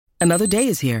Another day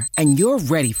is here, and you're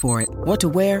ready for it. What to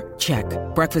wear? Check.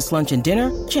 Breakfast, lunch, and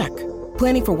dinner? Check.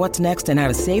 Planning for what's next and how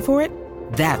to save for it?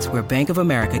 That's where Bank of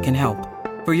America can help.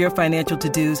 For your financial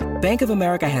to-dos, Bank of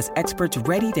America has experts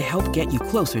ready to help get you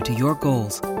closer to your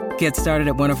goals. Get started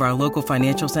at one of our local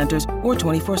financial centers or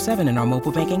 24/7 in our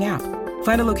mobile banking app.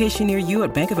 Find a location near you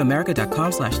at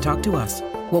bankofamerica.com/talktous.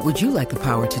 What would you like the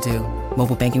power to do?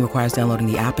 Mobile banking requires downloading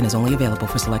the app and is only available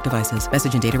for select devices.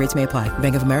 Message and data rates may apply.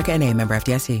 Bank of America N.A., member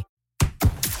FDIC.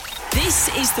 This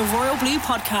is the Royal Blue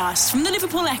Podcast from the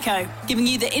Liverpool Echo, giving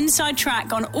you the inside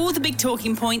track on all the big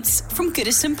talking points from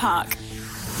Goodison Park.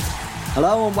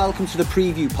 Hello and welcome to the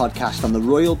preview podcast on the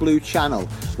Royal Blue channel,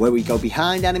 where we go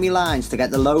behind enemy lines to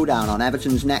get the lowdown on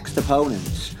Everton's next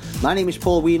opponents. My name is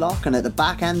Paul Wheelock, and at the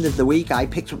back end of the week I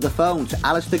picked up the phone to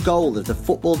Alistair Gold of the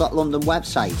Football.London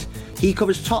website. He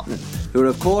covers Tottenham, who are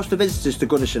of course the visitors to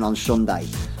Goodison on Sunday.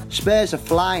 Spurs are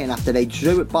flying after they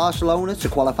drew at Barcelona to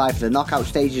qualify for the knockout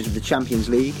stages of the Champions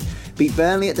League, beat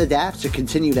Burnley at the Def to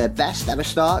continue their best ever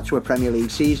start to a Premier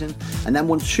League season, and then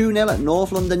won 2-0 at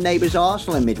North London neighbours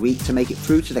Arsenal in midweek to make it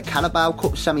through to the Carabao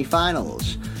Cup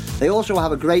semi-finals. They also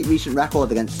have a great recent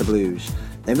record against the Blues.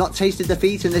 They've not tasted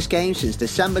defeat in this game since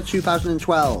December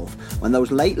 2012, when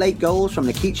those late goals from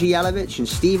Nikica Jelavic and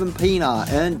Steven Pienaar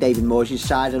earned David Moyes'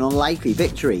 side an unlikely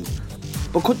victory.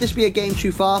 But could this be a game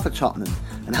too far for Tottenham?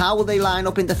 And how will they line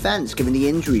up in defence given the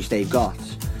injuries they've got?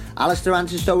 Alistair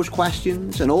answers those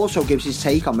questions and also gives his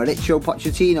take on Mauricio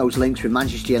Pochettino's links with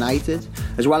Manchester United,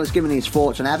 as well as giving his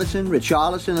thoughts on Everton,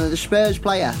 Richarlison and the Spurs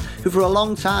player who for a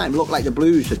long time looked like the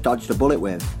Blues had dodged a bullet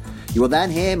with. You will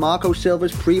then hear Marco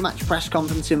Silva's pre-match press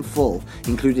conference in full,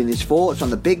 including his thoughts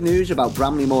on the big news about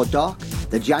Bramley-Moore Dock,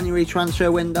 the January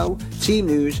transfer window, team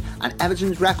news and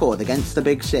Everton's record against the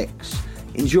Big Six.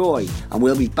 Enjoy, and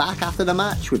we'll be back after the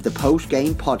match with the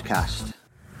post-game podcast.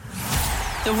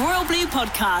 The Royal Blue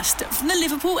Podcast from the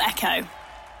Liverpool Echo.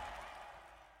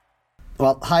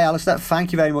 Well, hi Alistair,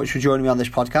 thank you very much for joining me on this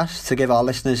podcast to give our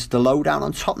listeners the lowdown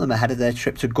on Tottenham ahead of their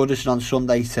trip to Goodison on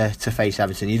Sunday to face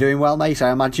Everton. You doing well, mate?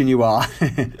 I imagine you are. I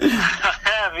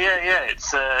am, yeah.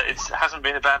 It hasn't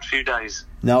been a bad few days.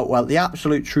 No, well, the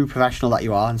absolute true professional that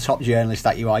you are and top journalist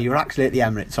that you were actually at the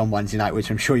Emirates on Wednesday night, which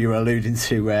I'm sure you were alluding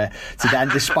to then,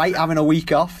 despite having a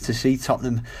week off to see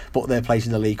Tottenham book their place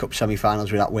in the League Cup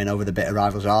semi-finals with that win over the bitter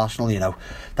rivals Arsenal. You know,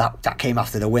 that came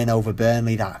after the win over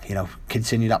Burnley, that, you know,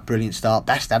 continued that brilliant start,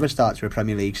 best ever start to a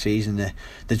Premier League season,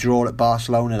 the draw at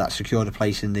Barcelona that secured a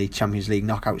place in the Champions League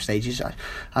knockout stages.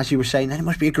 As you were saying, then it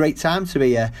must be a great time to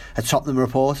be a Tottenham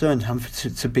reporter and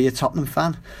to be a Tottenham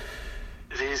fan.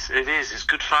 It is. It's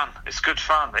good fun. It's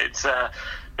Tottenham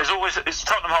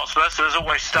Hotspur, so there's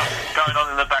always stuff going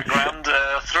on in the background,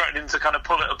 threatening to kind of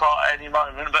pull it apart at any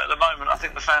moment. But at the moment, I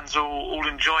think the fans are all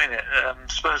enjoying it.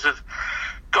 Spurs have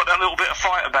got a little bit of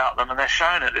fight about them, and they're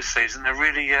showing it this season. They're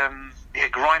really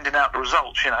grinding out the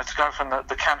results. You know, to go from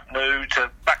the Camp Nou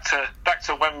to back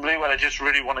to Wembley, where they just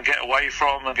really want to get away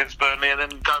from against Burnley, and then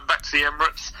going back to the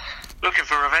Emirates, looking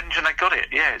for revenge, and they got it.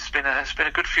 Yeah, it's been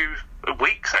a good few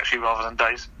weeks actually, rather than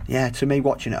days. Yeah, to me,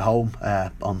 watching at home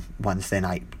on Wednesday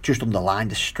night just underlined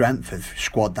the strength of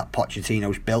squad that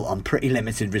Pochettino's built on pretty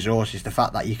limited resources. The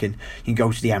fact that you can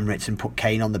go to the Emirates and put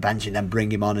Kane on the bench and then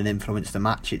bring him on and influence the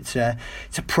match. It's a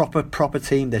proper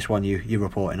team, this one you're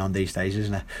reporting on these days,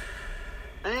 isn't it?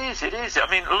 It is. I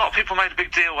mean, a lot of people made a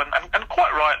big deal, and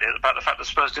quite rightly, about the fact that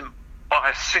Spurs didn't buy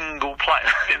a single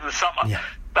player in the summer. Yeah.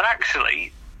 But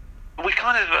actually, we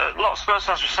a lot of Spurs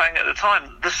fans were saying at the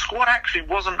time, the squad actually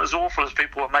wasn't as awful as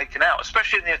people were making out,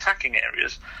 especially in the attacking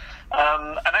areas.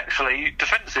 And actually,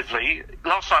 defensively,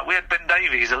 last night we had Ben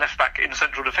Davies, a left-back in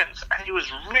central defence, and he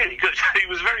was really good. He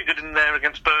was very good in there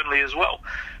against Burnley as well.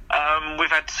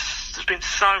 There's been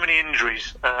so many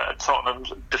injuries at Tottenham,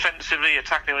 defensively,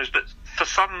 attacking, but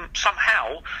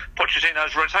somehow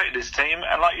Pochettino's rotated his team,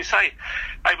 and like you say,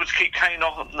 able to keep Kane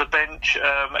off the bench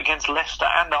against Leicester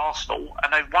and Arsenal,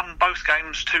 and they've won both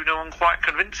games 2-0 and quite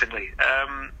convincingly.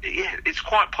 It's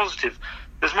quite positive.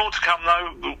 There's more to come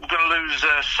though. We're going to lose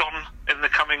Son in the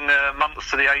coming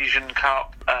months to the Asian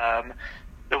Cup.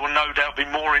 There will no doubt be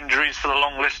more injuries for the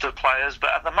long list of players, but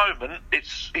at the moment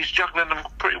he's juggling them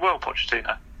pretty well,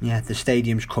 Pochettino. Yeah, the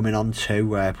stadium's coming on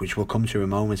too, which we'll come to in a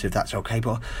moment if that's okay.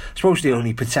 But I suppose the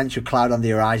only potential cloud on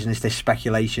the horizon is this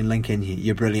speculation linking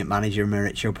your brilliant manager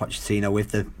Mauricio Pochettino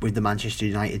with the Manchester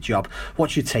United job.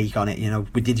 What's your take on it? You know,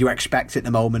 did you expect at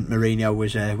the moment Mourinho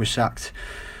was sacked?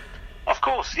 Of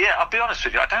course, yeah. I'll be honest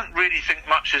with you. I don't really think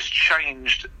much has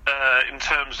changed in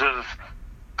terms of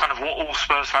kind of what all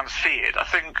Spurs fans feared. I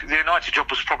think the United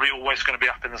job was probably always going to be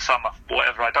up in the summer,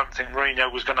 whatever. I don't think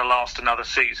Mourinho was going to last another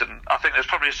season. I think there's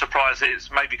probably a surprise that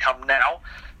it's maybe come now.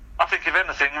 I think if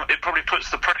anything, it probably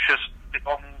puts the pressure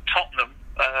on Tottenham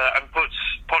and puts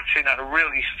Pochettino in a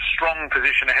really strong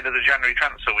position ahead of the January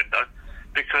transfer window,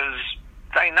 because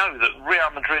they know that Real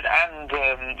Madrid and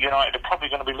United are probably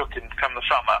going to be looking to come the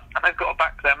summer, and they've got to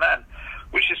back their man,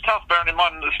 which is tough, bearing in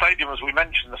mind the stadium, as we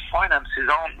mentioned, the finances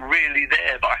aren't really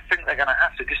there, but I think they're going to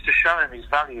have to, just to show him he's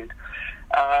valued.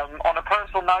 On a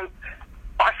personal note,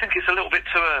 I think it's a little bit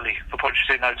too early for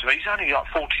Pochettino to me. He's only like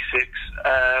 46.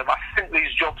 I think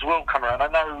these jobs will come around. I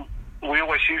know we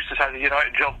always used to say the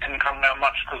United job didn't come around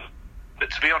much, but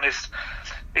to be honest,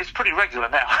 it's pretty regular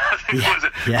now. I think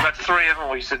we've had 3,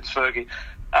 haven't we, since Fergie?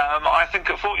 I think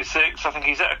at 46, I think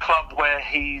he's at a club where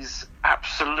he's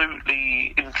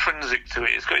absolutely intrinsic to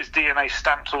it. He's got his DNA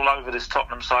stamped all over this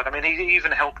Tottenham side. I mean, he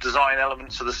even helped design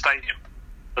elements of the stadium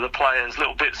for the players.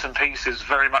 Little bits and pieces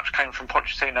very much came from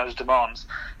Pochettino's demands.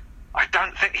 I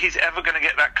don't think he's ever going to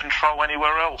get that control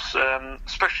anywhere else,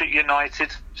 especially at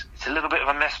United. It's a little bit of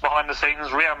a mess behind the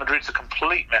scenes. Real Madrid's a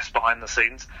complete mess behind the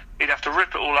scenes. He'd have to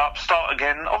rip it all up, start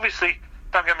again. Obviously,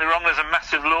 don't get me wrong, there's a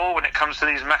massive law when it comes to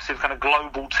these massive kind of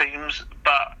global teams,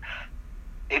 but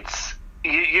it's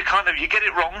you get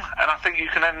it wrong, and I think you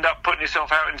can end up putting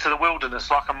yourself out into the wilderness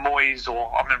like a Moyes,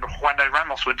 or I remember Juan de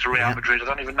Ramos went to Real Madrid. I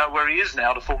don't even know where he is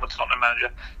now, the former Tottenham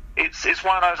manager. It's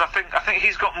one of those. I think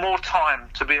he's got more time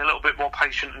to be a little bit more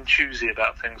patient and choosy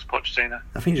about things, Pochettino.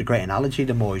 I think it's a great analogy,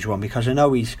 the Moyes one, because I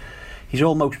know he's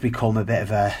almost become a bit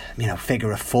of a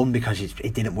figure of fun, because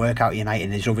it didn't work out at United,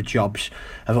 and his other jobs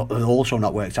have also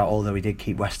not worked out, although he did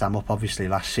keep West Ham up obviously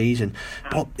last season.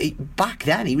 But back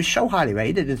then he was so highly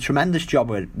rated, did a tremendous job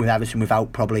with Everton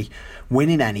without probably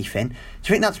winning anything. Do you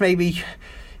think that's maybe,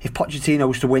 if Pochettino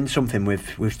was to win something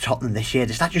with Tottenham this year,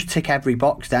 does that just tick every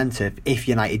box then, to, if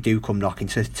United do come knocking,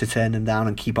 to turn them down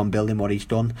and keep on building what he's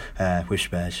done with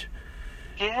Spurs?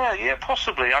 Yeah,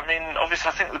 possibly. I mean, obviously,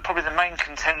 I think probably the main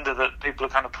contender that people are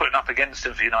kind of putting up against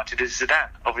him for United is Zidane.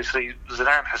 Obviously,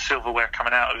 Zidane has silverware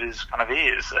coming out of his kind of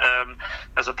ears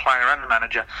as a player and a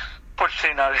manager.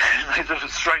 Pochettino made a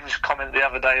strange comment the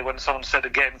other day when someone said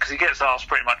again, because he gets asked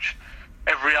pretty much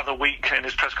every other week in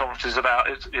his press conferences about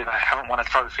it, haven't won a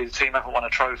trophy. The team haven't won a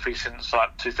trophy since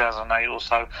like 2008 or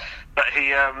so. But he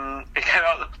came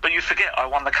out. But you forget, I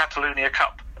won the Catalonia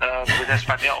Cup with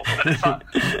Espanyol. And it's like,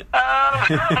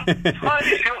 I'm not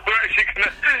sure we're actually going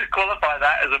to qualify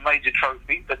that as a major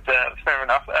trophy. But fair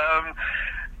enough.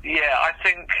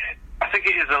 I think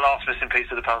it is the last missing piece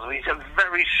of the puzzle. He's a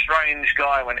very strange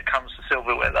guy when it comes to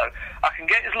silverware, though. I can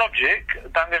get his logic,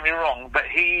 don't get me wrong, but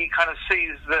he kind of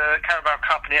sees the Carabao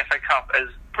Cup and the FA Cup as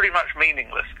pretty much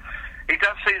meaningless. He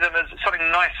does see them as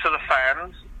something nice for the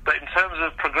fans, but in terms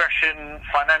of progression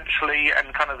financially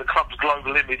and kind of the club's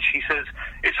global image, he says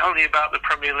it's only about the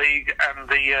Premier League and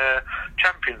the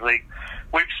Champions League,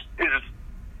 which is...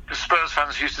 The Spurs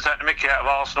fans used to take the mickey out of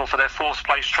Arsenal for their 4th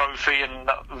place trophy, and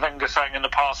Wenger saying in the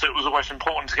past that it was always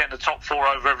important to get in the top 4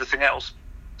 over everything else.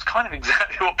 It's kind of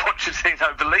exactly what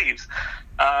Pochettino believes.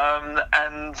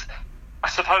 And I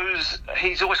suppose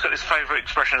he's always got his favourite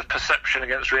expression of perception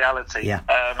against reality. Yeah.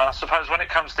 And I suppose when it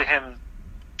comes to him,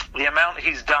 the amount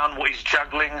he's done, what he's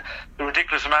juggling, the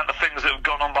ridiculous amount of things that have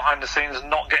gone on behind the scenes,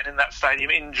 not getting in that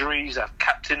stadium, injuries, a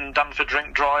captain done for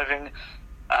drink driving,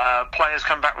 players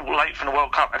come back late from the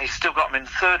World Cup, and he's still got them in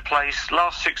 3rd place,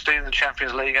 last 16 in the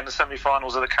Champions League, and the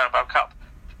semi-finals of the Carabao Cup.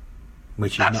 I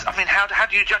mean, how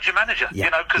do you judge a manager?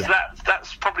 Because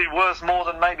that's probably worth more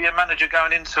than maybe a manager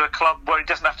going into a club where he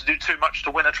doesn't have to do too much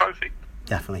to win a trophy.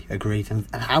 Definitely, agreed. And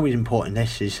how important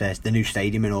this is, the new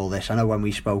stadium and all this. I know when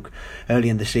we spoke early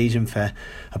in the season for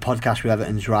a podcast with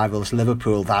Everton's rivals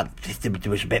Liverpool, that there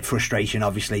was a bit of frustration,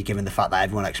 obviously, given the fact that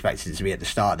everyone expected it to be at the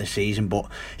start of the season, but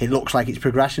it looks like it's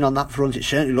progressing on that front. It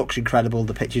certainly looks incredible,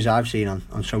 the pictures I've seen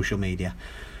on social media.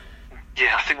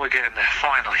 Yeah, I think we're getting there,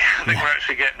 finally. I think we're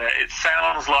actually getting there. It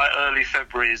sounds like early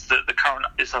February is the current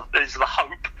is the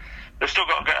hope. They've still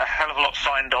got to get a hell of a lot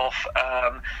signed off.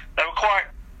 They were quite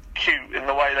cute in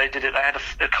the way they did it.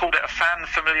 They called it a fan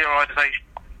familiarisation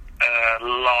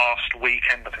last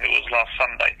weekend, I think it was last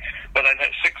Sunday, where they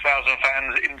let 6,000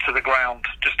 fans into the ground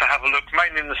just to have a look,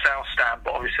 mainly in the south stand,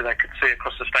 but obviously they could see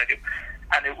across the stadium.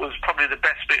 And it was probably the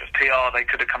best bit of PR they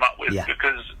could have come up with,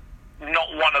 because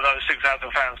not one of those 6,000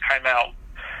 fans came out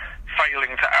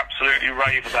failing to absolutely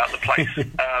rave about the place.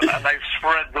 And they've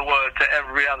spread the word to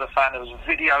every other fan. There was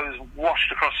videos washed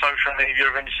across social media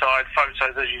of inside,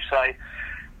 photos, as you say.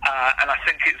 And I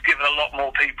think it's given a lot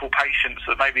more people patience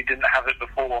that maybe didn't have it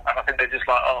before. And I think they're just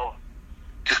like,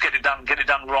 just get it done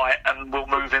right, and we'll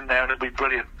move in there and it'll be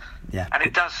brilliant. Yeah. And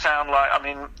it does sound like, I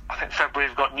think February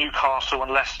we've got Newcastle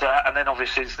and Leicester, and then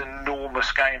obviously it's the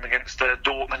enormous game against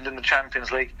Dortmund in the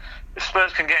Champions League. If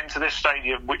Spurs can get into this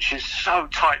stadium, which is so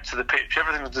tight to the pitch,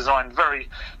 everything was designed very,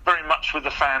 very much with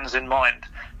the fans in mind,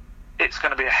 it's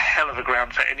going to be a hell of a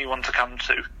ground for anyone to come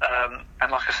to.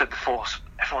 And like I said before,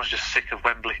 everyone's just sick of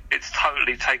Wembley. It's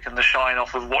totally taken the shine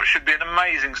off of what should be an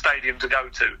amazing stadium to go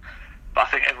to. But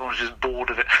I think everyone's just bored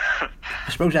of it.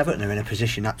 I suppose Everton are in a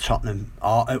position that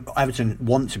Everton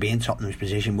want to be in Tottenham's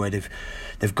position where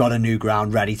they've got a new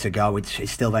ground ready to go.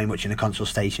 It's still very much in a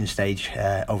consultation stage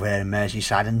over here in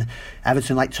Merseyside, and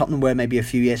Everton, like Tottenham were maybe a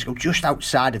few years ago, just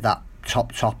outside of that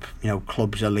top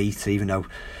club's elite, even though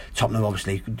Tottenham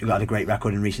obviously got a great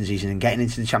record in recent seasons and getting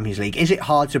into the Champions League. Is it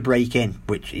hard to break in,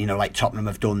 which like Tottenham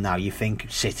have done now? You think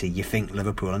City, you think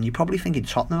Liverpool, and you're probably thinking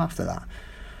Tottenham after that.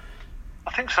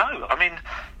 I think so.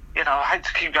 I hate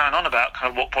to keep going on about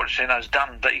kind of what Pochettino's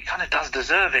done, but he kind of does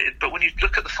deserve it. But when you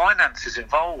look at the finances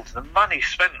involved, the money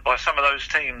spent by some of those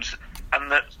teams,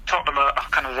 and that Tottenham are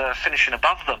kind of finishing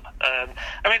above them.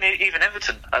 Even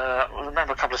Everton, I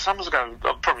remember a couple of summers ago,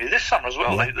 probably this summer as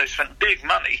well, they spent big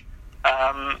money,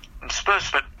 and Spurs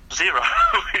spent zero,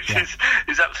 which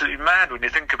is absolutely mad when you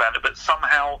think about it. But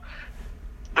somehow...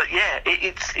 But yeah,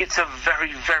 it's a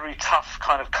very, very tough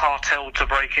kind of cartel to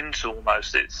break into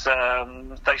almost. It's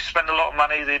they spend a lot of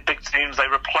money, the big teams, they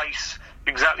replace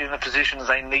exactly in the positions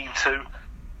they need to.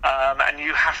 And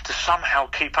you have to somehow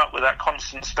keep up with that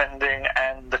constant spending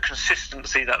and the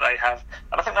consistency that they have.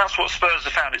 And I think that's what Spurs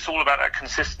have found. It's all about that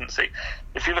consistency.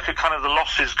 If you look at kind of the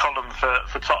losses column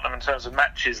for Tottenham in terms of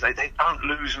matches, they don't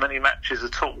lose many matches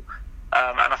at all.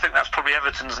 And I think that's probably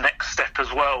Everton's next step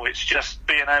as well. It's just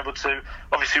being able to...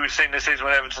 Obviously, we've seen this season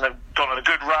when Everton have gone on a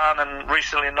good run and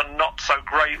recently a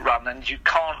not-so-great run, and you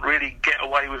can't really get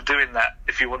away with doing that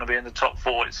if you want to be in the top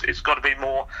four. It's got to be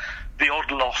more the odd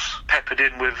loss peppered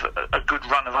in with a good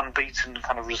run of unbeaten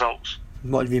kind of results.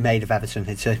 What have you made of Everton?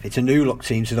 It's a new-look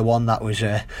team to the one that was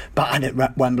battered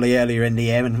at Wembley earlier in the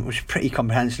year and was pretty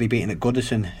comprehensively beaten at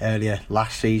Goodison earlier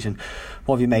last season.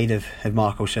 What have you made of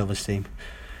Marco Silva's team?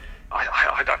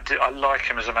 I like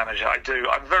him as a manager, I do.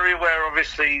 I'm very aware,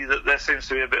 obviously, that there seems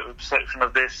to be a bit of a perception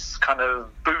of this kind of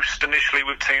boost initially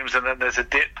with teams and then there's a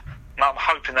dip. And I'm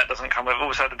hoping that doesn't come. We've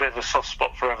always had a bit of a soft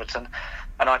spot for Everton,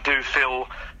 and I do feel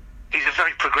he's a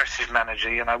very progressive manager.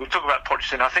 We talk about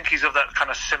Pochettino. I think he's of that kind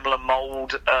of similar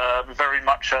mould, very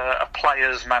much a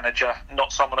player's manager,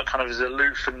 not someone that kind of is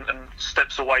aloof and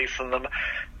steps away from them.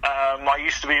 I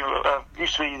used to be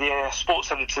the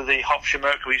sports editor of the Hertfordshire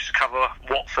Mercury. We used to cover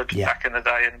Watford back in the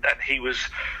day, and he was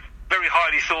very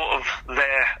highly thought of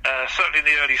there. Certainly in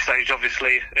the early stage,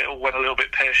 obviously, it all went a little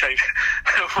bit pear-shaped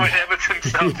when Everton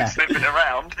started slipping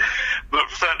around. But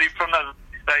certainly from those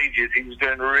stages, he was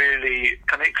doing really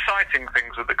kind of exciting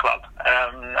things with the club,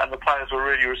 and the players were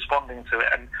really responding to it.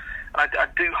 And I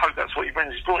do hope that's what he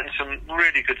brings. He's brought in some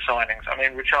really good signings.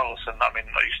 Richarlison, I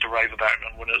used to rave about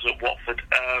him when I was at Watford.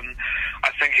 I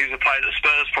think he was a player that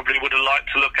Spurs probably would have liked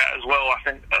to look at as well. I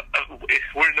think if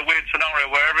we're in the weird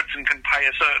scenario where Everton can pay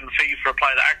a certain fee for a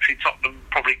player that actually Tottenham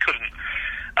probably couldn't.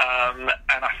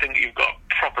 And I think you've got a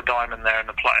proper diamond there in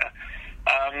the player.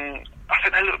 I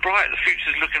think they look bright. The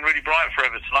future's looking really bright for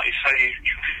Everton. Like you say,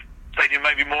 stadium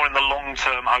maybe more in the long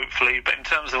term, hopefully, but in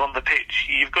terms of on the pitch,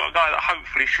 you've got a guy that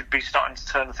hopefully should be starting to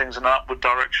turn things in an upward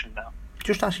direction now.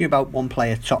 Just asking you about one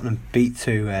player Tottenham beat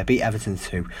Everton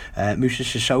to, Moussa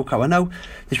Sissoko. I know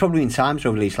there's probably been times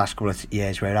over these last couple of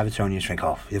years where Evertonians think,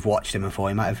 they've watched him before,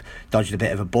 he might have dodged a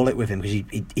bit of a bullet with him because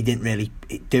he didn't really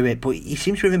do it, but he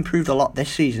seems to have improved a lot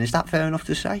this season. Is that fair enough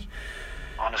to say?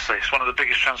 Honestly, it's one of the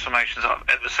biggest transformations I've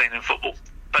ever seen in football.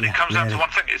 But it comes down to one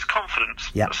thing, it's confidence.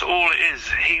 Yep. That's all it is.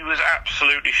 He was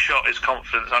absolutely shot his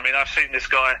confidence. I've seen this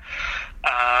guy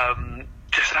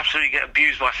just absolutely get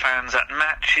abused by fans at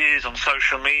matches, on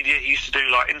social media. He used to do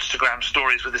Instagram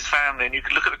stories with his family, and you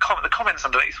could look at the comments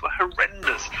underneath were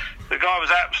horrendous. The guy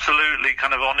was absolutely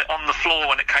kind of on the floor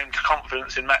when it came to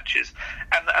confidence in matches,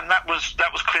 and that was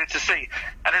clear to see.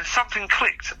 And then something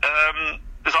clicked.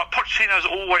 Pochettino's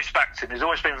always backed him. He's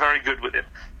always been very good with him.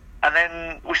 And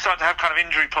then we started to have kind of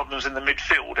injury problems in the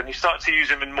midfield, and he started to use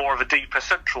him in more of a deeper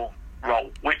central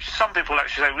role, which some people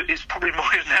actually say is probably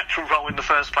more his natural role in the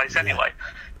first place anyway.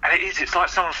 And it is. It's like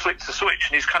someone flicked a switch,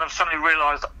 and he's kind of suddenly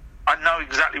realised, I know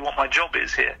exactly what my job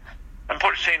is here. And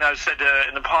Pochettino said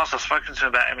in the past, I've spoken to him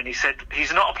about him, and he said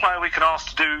he's not a player we can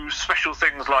ask to do special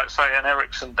things like, say, an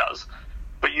Eriksen does,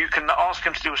 but you can ask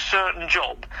him to do a certain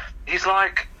job. He's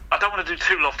like I don't want to do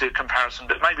too lofty a comparison,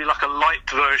 but maybe like a light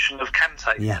version of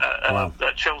Kante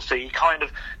at Chelsea.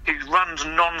 He runs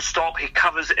non-stop. He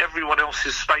covers everyone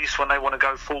else's space when they want to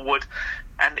go forward.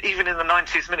 And even in the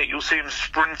 90th minute, you'll see him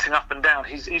sprinting up and down.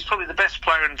 He's probably the best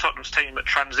player in Tottenham's team at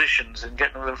transitions and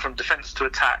getting them from defence to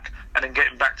attack and then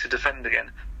getting back to defend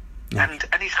again. Yeah.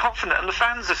 And he's confident, and the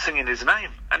fans are singing his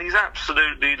name, and he's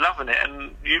absolutely loving it.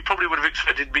 And you probably would have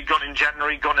expected to be gone in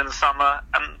January, gone in the summer,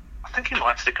 and I think he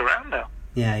might stick around now.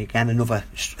 Yeah, again, another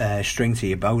string to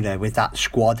your bow there with that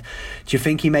squad. Do you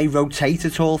think he may rotate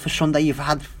at all for Sunday? You've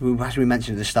had, as we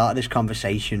mentioned at the start of this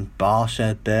conversation,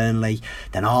 Barca, Burnley,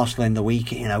 then Arsenal in the week.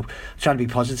 Trying to be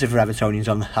positive for Evertonians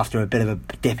after a bit of a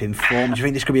dip in form. Do you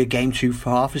think this could be a game too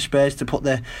far for Spurs to put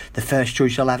the first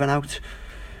choice 11 out?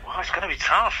 Well, it's going to be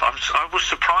tough. I was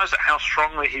surprised at how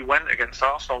strongly he went against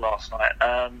Arsenal last night.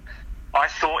 I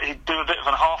thought he'd do a bit of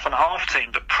a half and half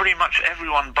team, but pretty much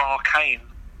everyone bar Kane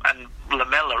and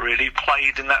Lamella really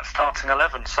played in that starting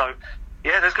 11. So,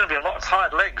 yeah, there's going to be a lot of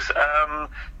tired legs.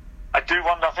 I do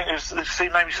wonder, I think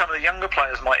maybe some of the younger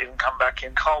players might even come back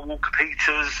in. Kyle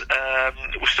Walker-Peters.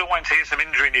 We're still waiting to hear some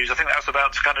injury news. I think that's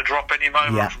about to kind of drop any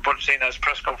moment from Pochettino's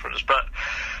press conference. But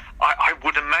I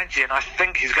would imagine, I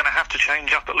think he's going to have to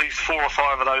change up at least 4 or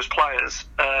 5 of those players.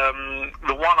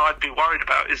 The one I'd be worried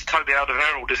about is Toby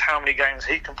Alderweireld, is how many games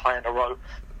he can play in a row.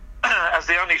 As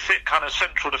the only fit kind of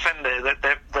central defender,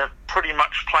 they're pretty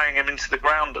much playing him into the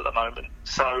ground at the moment.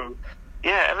 So,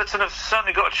 yeah, Everton have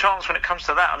certainly got a chance when it comes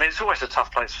to that. I mean, it's always a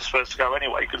tough place for Spurs to go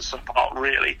anyway, Goodison Park,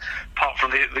 really, apart from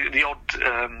the odd,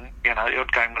 the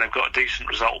odd game where they've got a decent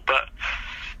result. But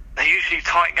they're usually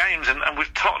tight games, and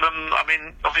with Tottenham, I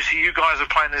mean, obviously you guys are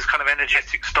playing this kind of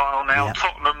energetic style now. Yeah.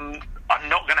 Tottenham are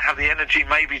not going to have the energy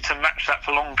maybe to match that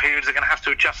for long periods. They're going to have to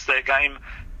adjust their game.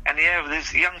 And yeah,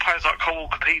 there's young players like Kyle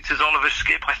Walker-Peters, Oliver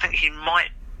Skipp. I think he might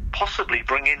possibly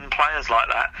bring in players like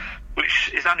that,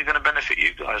 which is only going to benefit you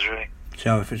guys, really.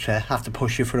 So if it's have to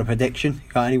push you for a prediction,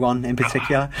 you got anyone in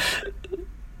particular?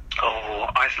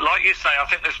 Like you say, I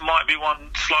think this might be one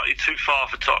slightly too far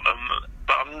for Tottenham,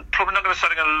 but I'm probably not going to say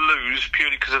they're going to lose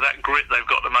purely because of that grit they've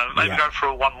got at the moment. Maybe go for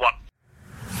a 1-1.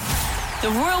 The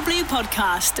Royal Blue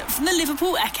Podcast from the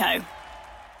Liverpool Echo.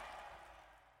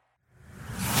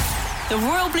 The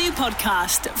Royal Blue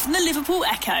Podcast from the Liverpool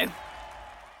Echo.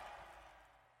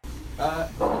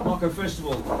 Marco, first of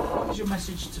all, what is your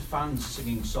message to fans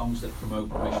singing songs that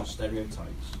promote racial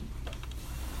stereotypes?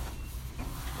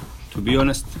 To be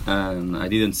honest, I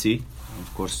didn't see.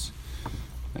 Of course,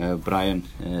 Brian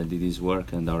did his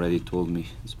work and already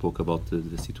spoke about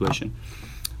the situation.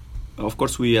 Of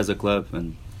course, we as a club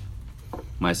and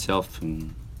myself,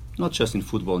 and not just in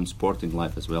football, in sport, in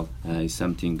life as well, is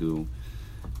something you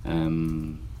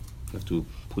have to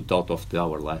put out of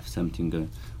our life. Something when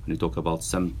you talk about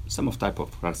some of type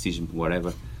of racism,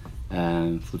 whatever.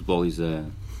 Football is a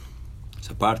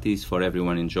party, it's for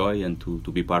everyone to enjoy and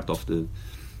to be part of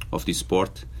this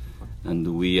sport.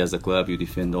 And we as a club, you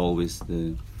defend always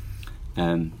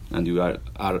and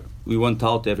we want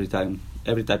out every type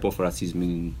of racism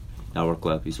in our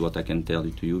club, is what I can tell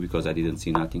you to you, because I didn't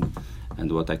see nothing.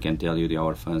 And what I can tell you,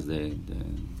 our fans, they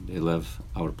love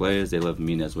our players, they love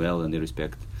me as well, and they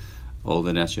respect all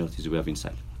the nationalities we have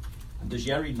inside. And does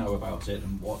Yerry know about it,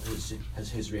 and what has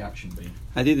his reaction been?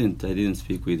 I didn't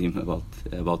speak with him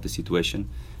about the situation.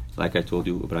 Like I told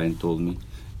you, Brian told me.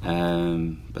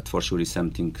 But for sure, it's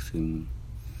something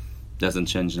doesn't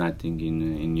change nothing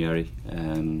in Yerry.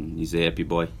 He's a happy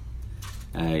boy.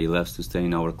 He loves to stay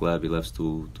in our club. He loves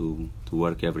to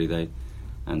work every day,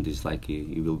 and it's like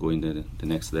he will go in the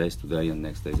next days, today and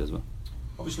next days as well.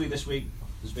 Obviously, this week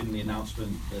there's been the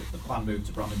announcement that the planned move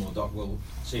to Bramley-Moore Dock will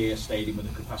see a stadium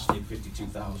with a capacity of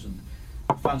 52,000.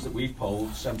 Fans that we've polled,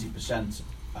 70%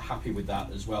 are happy with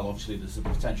that as well. Obviously, there's the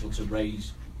potential to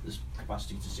raise this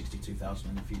capacity to 62,000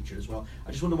 in the future as well.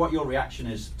 I just wonder what your reaction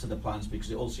is to the plans,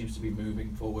 because it all seems to be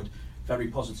moving forward very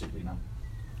positively now.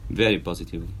 Very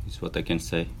positively is what I can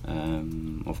say.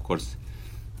 Of course,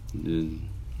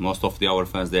 most of our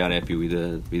fans, they are happy with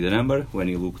the number. When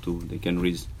you look they can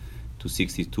reach to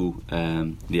 62.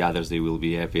 The others, they will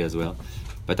be happy as well.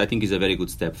 But I think it's a very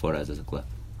good step for us as a club.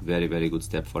 Very, very good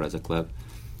step for us as a club.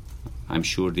 I'm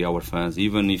sure our fans,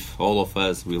 even if all of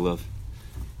us will love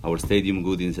our stadium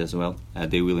goodies as well,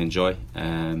 they will enjoy.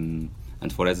 And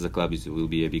for us as a club, it will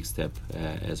be a big step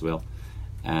as well.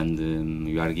 And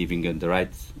we are giving the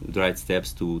right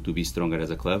steps to be stronger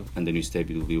as a club, and the new step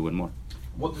will be one more.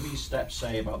 What do these steps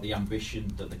say about the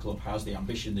ambition that the club has, the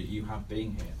ambition that you have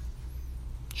being here?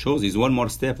 Shows it's one more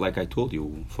step, like I told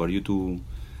you. For you to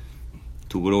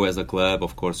grow as a club,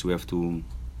 of course, you have to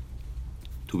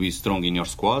be strong in your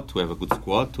squad, to have a good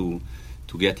squad, to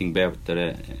getting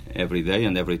better every day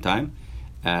and every time,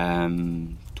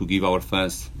 to give our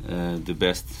fans the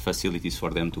best facilities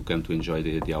for them to come to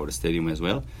enjoy our stadium as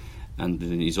well. And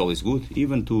it's always good,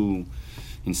 even to,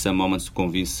 in some moments, to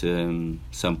convince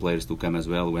some players to come as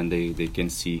well when they can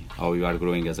see how we are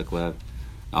growing as a club,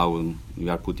 how we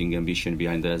are putting ambition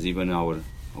behind us. Even our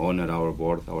owner, our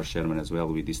board, our chairman as well,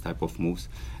 with this type of moves,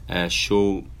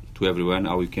 show to everyone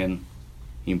how we can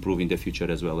improve in the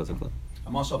future as well as a club.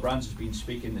 And Marcel Brands has been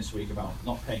speaking this week about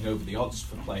not paying over the odds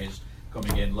for players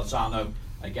coming in. Lozano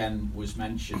again was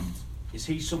mentioned. Is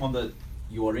he someone that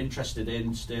you're interested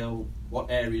in still? What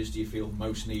areas do you feel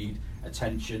most need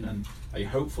attention, and are you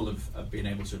hopeful of being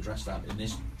able to address that in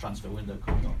this transfer window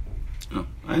coming up? No,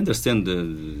 I understand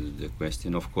the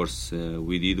question. Of course,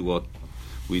 we did what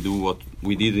we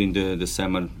did in the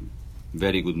summer.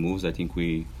 Very good moves. I think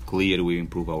we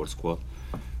improve our squad.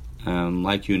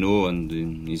 Like you know,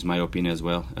 and is my opinion as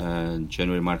well,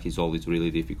 January market is always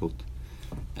really difficult.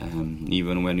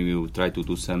 Even when you try to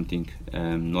do something,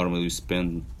 normally you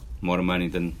spend more money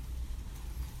than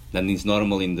is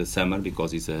normal in the summer,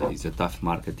 because it's a tough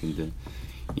market in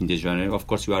the January. Of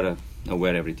course, you are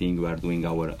aware of everything. We are doing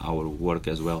our work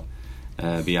as well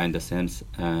behind the scenes.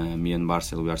 Me and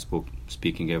Marcel, we are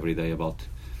speaking every day about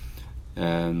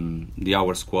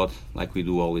our squad, like we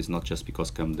do always, not just because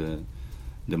come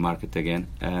the market again.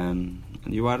 And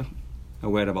you are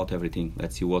aware about everything.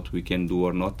 Let's see what we can do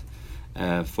or not.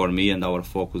 For me, and our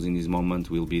focus in this moment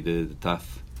will be the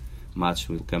tough match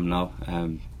will come now.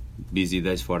 Busy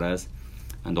days for us,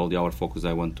 and all our focus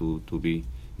I want to be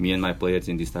me and my players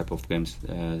in this type of games,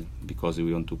 because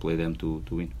we want to play them to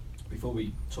win. Before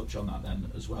we touch on that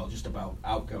then as well, just about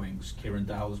outgoings, Kieran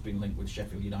Dowell has been linked with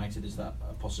Sheffield United. Is that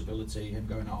a possibility, him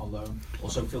going out on loan?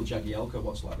 Also Phil Jagielka,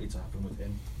 what's likely to happen with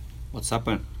him? What's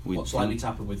likely to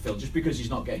happen with Phil? Just because he's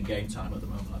not getting game time at the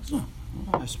moment, that's all.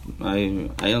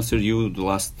 I answered you the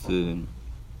last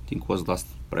last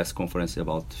press conference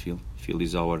about Phil. Phil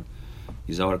is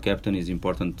our captain. He's an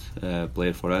important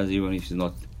player for us, even if he's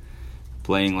not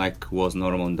playing like was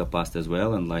normal in the past as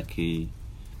well, and like he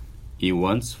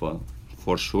wants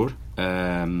for sure.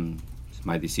 It's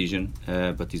my decision,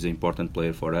 but he's an important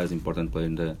player for us, important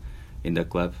player in the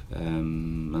club,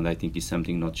 and I think it's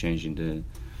something not changing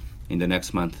in the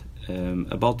next month.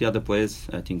 About the other players,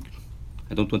 I think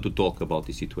I don't want to talk about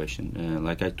the situation.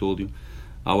 Like I told you,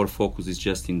 our focus is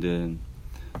just in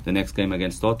the next game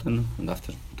against Tottenham, and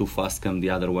after too fast come the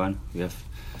other one. We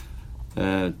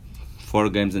have 4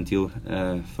 games until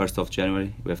 1st of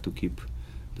January. We have to keep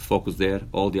the focus there,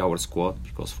 our squad,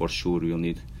 because for sure we'll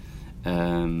need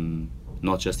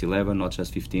not just 11, not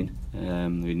just 15.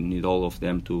 We need all of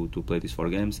them to play these 4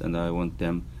 games, and I want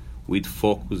them with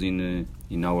focus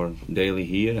in our daily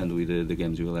here and with the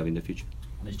games we will have in the future.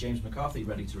 And is James McCarthy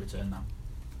ready to return now?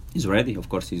 He's ready. Of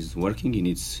course, he's working. He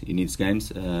needs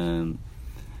games.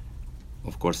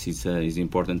 Of course, it's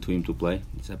important to him to play.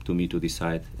 It's up to me to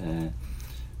decide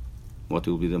what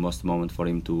will be the most moment for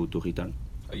him to return.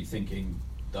 Are you thinking,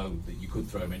 though, that you could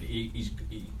throw him in?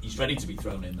 He's ready to be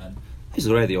thrown in then? He's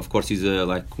ready. Of course, he's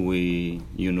like he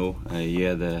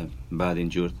had a bad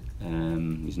injury.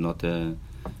 He's not a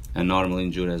normal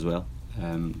injury as well.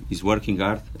 He's working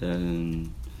hard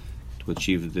to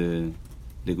achieve the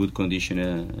good condition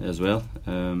as well.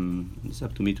 It's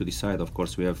up to me to decide. Of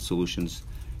course, we have solutions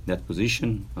in that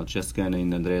position. Not just Gana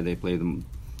and Andrea, they played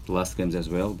the last games as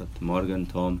well, but Morgan,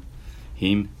 Tom,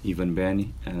 him, even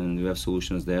Benny, and we have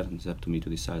solutions there. It's up to me to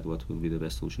decide what will be the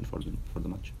best solution for the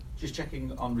match. Just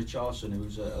checking on Richarlison,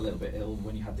 who's a little bit ill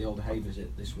when you had the Alder Hey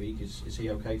visit this week. Is he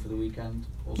okay for the weekend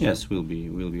also? Yes, we'll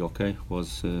be okay.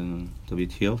 Was a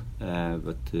bit ill,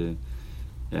 but he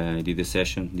did a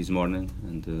session this morning,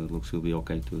 and looks will be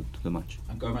okay to the match.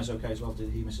 And Gomez okay as well?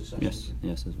 Did he miss a session?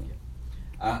 Yes as well.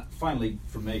 Yeah. Finally,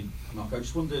 from me, Marco, I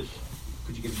just wondered,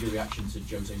 could you give us your reaction to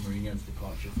Jose Mourinho's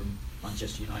departure from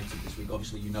Manchester United this week?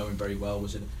 Obviously, you know him very well.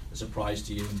 Was it a surprise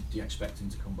to you, and do you expect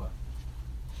him to come back?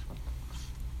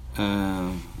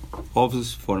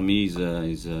 Obviously, for me,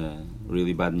 is a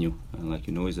really bad news. Like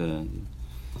you know,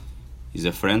 he's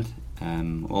a friend.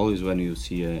 Always when you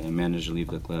see a manager leave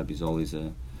the club, is always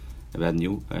a bad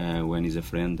news. When he's a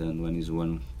friend and when he's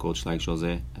one coach like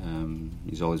Jose,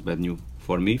 is always bad news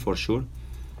for me, for sure.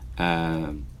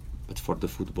 But for the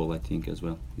football, I think as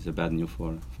well, it's a bad news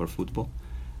for football.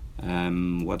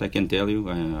 What I can tell you,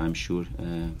 I'm sure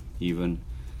even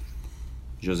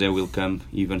Jose will come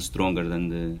even stronger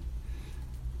than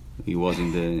he was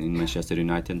in Manchester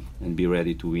United, and be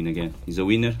ready to win again. He's a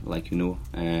winner, like you know.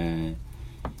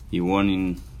 He won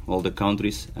in all the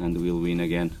countries and will win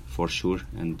again for sure.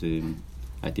 And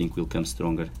I think we'll come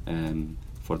stronger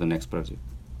for the next project.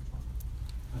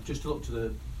 Just to look to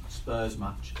the Spurs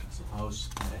match, I suppose,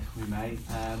 if we may.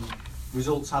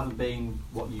 Results haven't been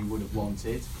what you would have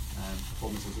wanted.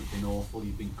 Performances have been awful.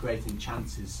 You've been creating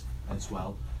chances as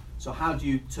well. So how do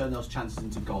you turn those chances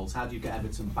into goals? How do you get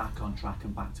Everton back on track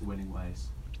and back to winning ways?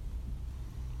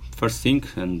 First thing,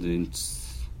 and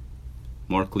it's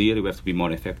more clear, we have to be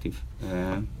more effective,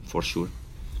 for sure.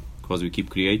 Because we keep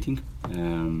creating,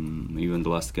 even the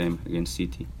last game against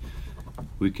City.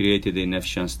 We created enough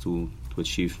chance to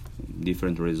achieve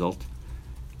different result.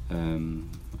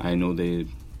 I know they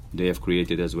have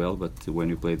created as well, but when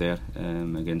we play there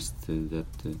against that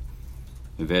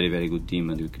a very, very good team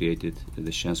and we created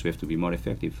the chance, we have to be more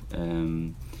effective.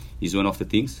 Is one of the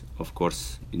things, of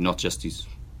course, not just this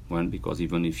one, because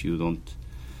even if you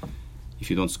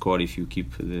don't score, if you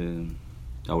keep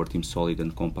our team solid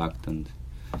and compact and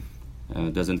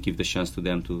doesn't give the chance to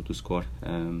them to score,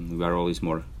 we are always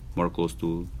more close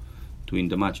to win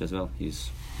the match as well. We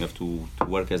have to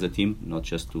work as a team, not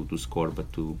just to score,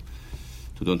 but to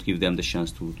don't give them the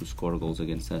chance to score goals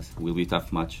against us. It will be a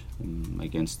tough match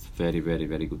against very, very,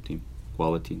 very good team.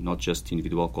 Quality, not just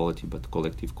individual quality, but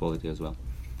collective quality as well.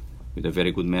 With a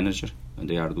very good manager, and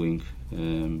they are doing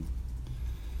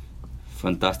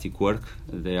fantastic work.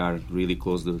 They are really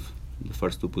close to the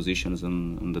first two positions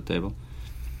on the table.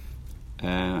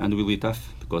 And it will be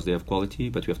tough because they have quality,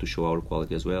 but we have to show our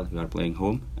quality as well. We are playing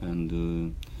home, and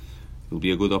it will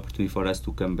be a good opportunity for us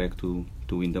to come back to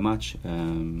win the match.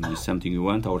 It's something we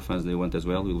want. Our fans, they want as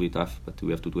well. It will be tough, but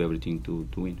we have to do everything to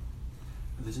win.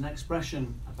 There's an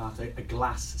expression about a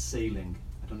glass ceiling.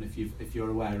 I don't know if you're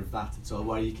aware of that at all,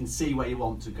 where you can see where you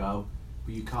want to go,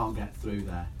 but you can't get through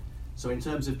there. So in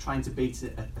terms of trying to beat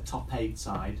a top 8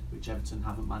 side, which Everton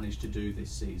haven't managed to do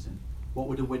this season, what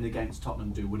would a win against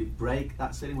Tottenham do? Would it break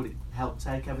that ceiling? Would it help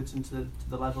take Everton to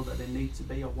the level that they need to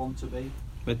be or want to be?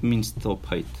 What means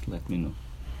top 8? Let me know.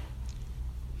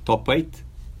 Top 8?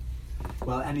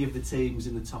 Well, any of the teams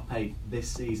in the top 8 this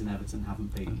season, Everton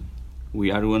haven't beaten.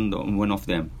 We are one of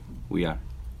them. We are.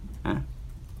 Huh?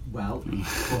 Well,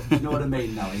 you know what I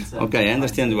mean now. In terms okay, I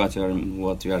understand what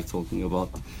what you are talking about.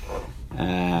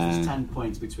 There's 10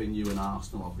 points between you and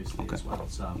Arsenal, obviously, okay. as well.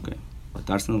 So. Okay. But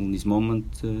Arsenal in this moment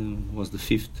was the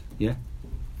 5th, yeah?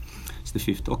 It's the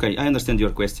 5th. Okay, I understand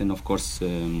your question. Of course,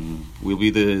 will be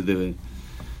the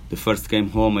first game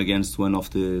home against one of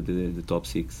the top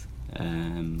 6.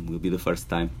 Will be the first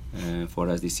time for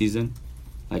us this season.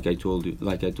 Like I told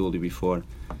you before,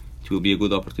 it will be a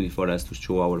good opportunity for us to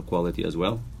show our quality as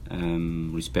well,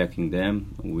 respecting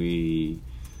them. We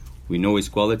know its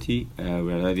quality. We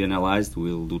already analyzed.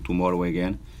 We'll do tomorrow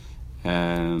again,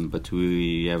 but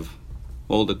we have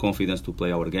all the confidence to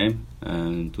play our game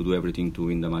and to do everything to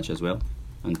win the match as well,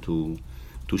 and to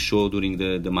show during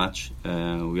the match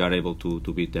we are able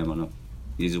to beat them or not.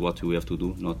 This is what we have to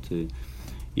do, not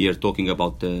here talking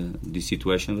about this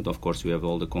situation, but of course we have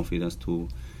all the confidence to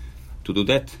do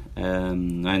that. I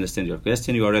understand your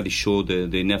question. You already showed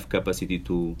the enough capacity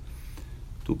to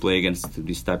play against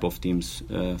this type of teams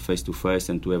face to face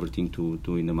and to everything to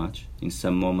win the match. In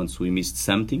some moments we missed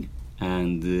something,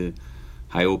 and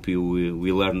I hope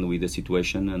we learn with the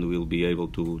situation and we'll be able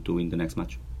to win the next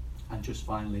match. And just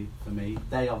finally, for me,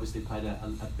 they obviously played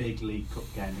a big League Cup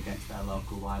game against their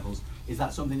local rivals. Is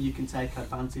that something you can take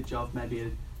advantage of? Maybe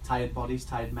tired bodies,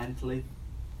 tired mentally?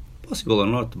 Possible or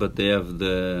not, but they have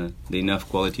the enough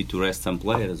quality to rest some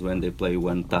players when they play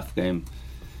one tough game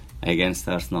against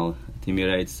Arsenal at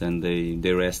Emirates, and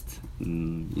they rest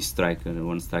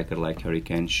one striker like Harry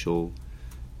Kane show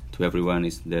to everyone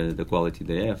is the quality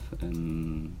they have,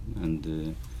 and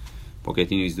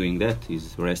Pochettino is doing that.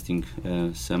 He's resting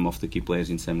some of the key players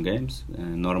in some games.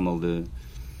 Normal the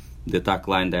attack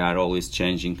line, they are always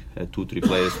changing 2-3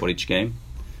 players for each game.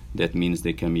 That means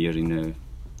they come here in a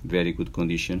very good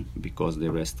condition because they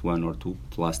rest 1 or 2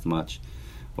 last match.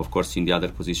 Of course, in the other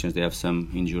positions they have some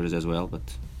injuries as well, but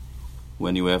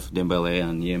when you have Dembele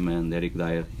and Yema and Eric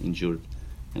Dyer injured,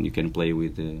 and you can play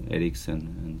with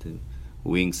Eriksen and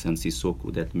Winks and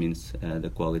Sissoko, that means the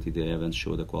quality they have and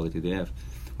show the quality they have.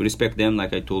 We respect them,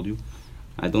 like I told you.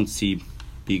 I don't see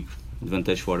big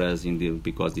advantage for us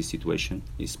because this situation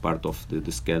is part of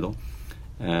the schedule.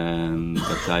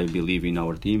 But I believe in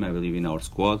our team, I believe in our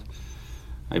squad,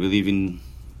 I believe in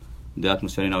the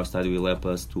atmosphere in our stadium will help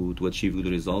us to achieve good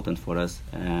result, and for us,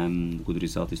 good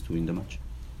result is to win the match.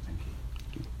 Thank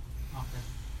you.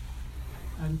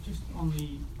 Okay. And just on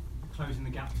the closing the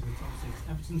gap to the top 6,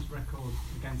 Everton's record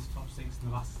against the top 6 in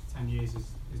the last 10 years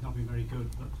has not been very good,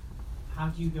 but how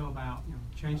do you go about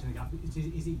changing the gap?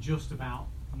 Is it just about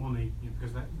money?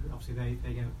 Because obviously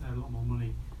they get a lot more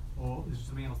money, or is there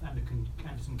something else that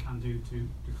Everton can do to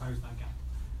close that gap?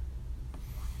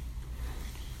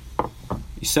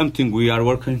 It's something we are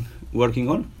working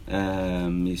on.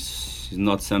 It's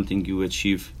not something you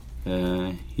achieve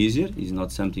easier. It's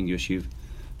not something you achieve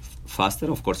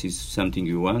faster. Of course, it's something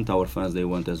you want. Our fans, they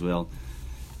want as well.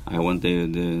 I want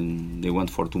they want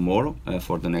for tomorrow,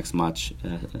 for the next match.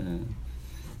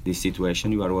 This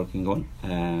situation you are working on.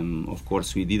 Of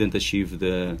course, we didn't achieve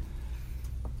the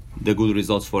good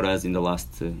results for us in the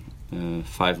last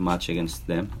 5 matches against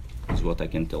them. Is what I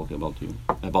can tell you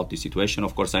about the situation.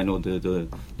 Of course, I know the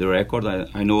record.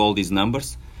 I know all these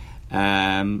numbers.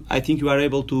 I think you are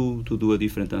able to do a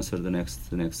different answer the next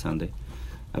Sunday.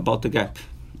 About the gap,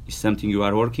 it's something you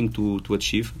are working to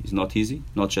achieve. It's not easy.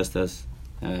 Not just as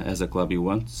a club you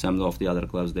want. Some of the other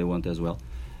clubs they want as well.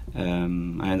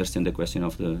 I understand the question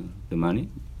of the money,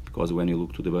 because when you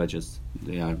look to the budgets,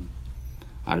 they are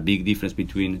big difference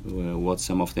between what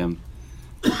some of them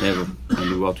have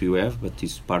and what we have. But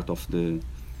it's part of the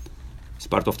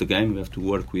game. We have to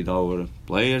work with our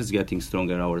players, getting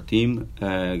stronger our team,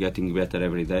 getting better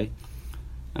every day,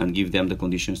 and give them the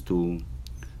conditions to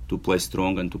play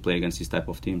strong and to play against this type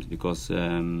of teams, because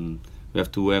we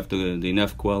have to have the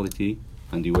enough quality.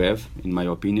 And you have, in my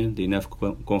opinion, the enough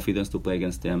confidence to play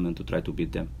against them and to try to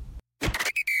beat them.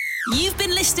 You've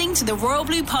been listening to the Royal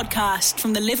Blue Podcast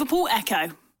from the Liverpool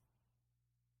Echo.